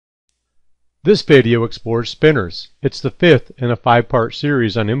This video explores spinners. It's the fifth in a 5-part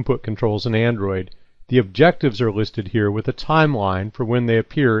series on input controls in Android. The objectives are listed here with a timeline for when they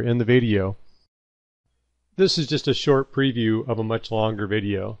appear in the video. This is just a short preview of a much longer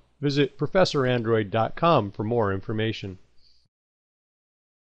video. Visit ProfessorAndroid.com for more information.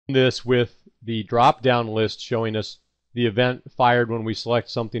 This with the drop-down list showing us the event fired when we select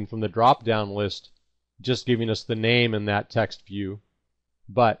something from the drop-down list, just giving us the name in that text view.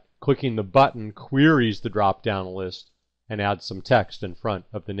 But clicking the button queries the drop-down list and adds some text in front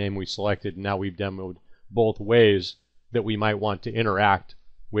of the name we selected. Now we've demoed both ways that we might want to interact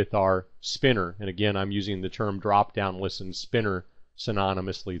with our spinner. And again, I'm using the term drop-down list and spinner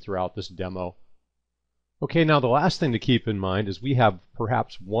synonymously throughout this demo. Okay, now the last thing to keep in mind is we have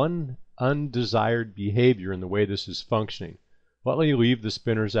perhaps one undesired behavior in the way this is functioning. Let me leave the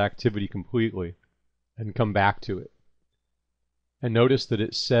spinner's activity completely and come back to it. And notice that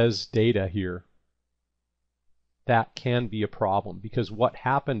it says data here. That can be a problem because what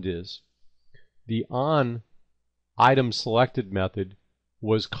happened is the onItemSelected method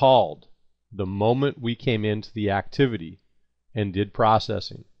was called the moment we came into the activity and did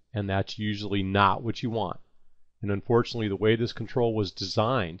processing, and that's usually not what you want. And unfortunately, the way this control was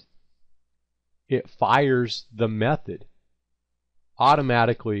designed, it fires the method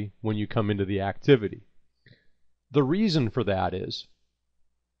automatically when you come into the activity. The reason for that is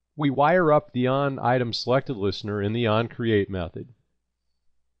we wire up the onItemSelected listener in the onCreate method,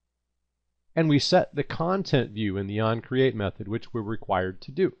 and we set the content view in the onCreate method, which we're required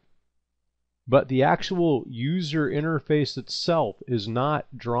to do. But the actual user interface itself is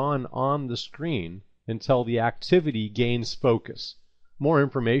not drawn on the screen until the activity gains focus. More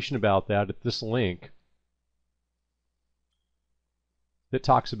information about that at this link that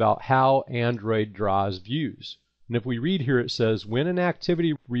talks about how Android draws views. And if we read here, it says, when an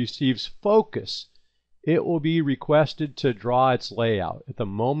activity receives focus, it will be requested to draw its layout at the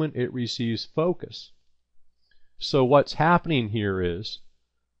moment it receives focus. So what's happening here is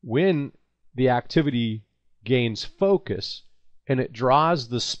when the activity gains focus and it draws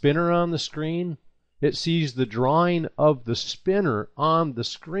the spinner on the screen, it sees the drawing of the spinner on the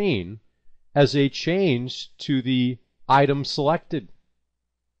screen as a change to the item selected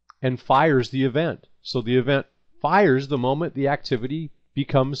and fires the event. So the event fires the moment the activity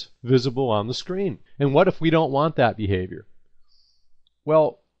becomes visible on the screen. And what if we don't want that behavior?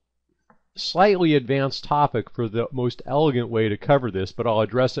 Well, slightly advanced topic for the most elegant way to cover this, but I'll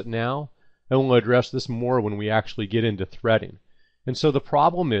address it now, and we'll address this more when we actually get into threading. And so the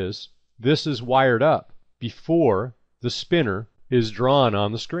problem is this is wired up before the spinner is drawn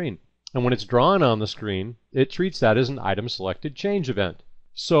on the screen. And when it's drawn on the screen, it treats that as an item selected change event.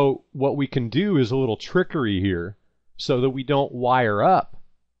 So what we can do is a little trickery here so that we don't wire up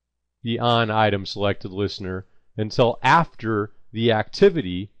the onItemSelected listener until after the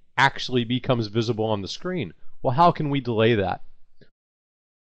activity actually becomes visible on the screen. Well, how can we delay that?